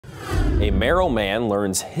A Merrill man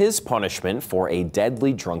learns his punishment for a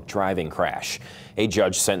deadly drunk driving crash. A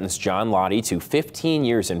judge sentenced John Lahti to 15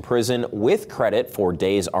 years in prison with credit for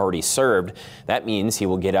days already served. That means he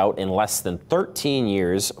will get out in less than 13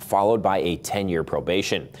 years, followed by a 10-year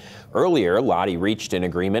probation. Earlier, Lahti reached an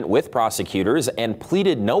agreement with prosecutors and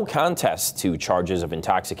pleaded no contest to charges of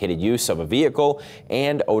intoxicated use of a vehicle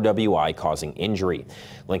and OWI causing injury.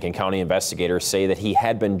 Lincoln County investigators say that he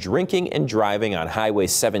had been drinking and driving on Highway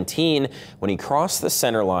 17 when he crossed the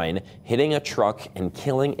center line, hitting a truck and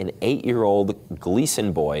killing an 8-year-old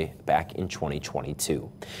Gleason boy back in 2022.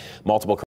 Multiple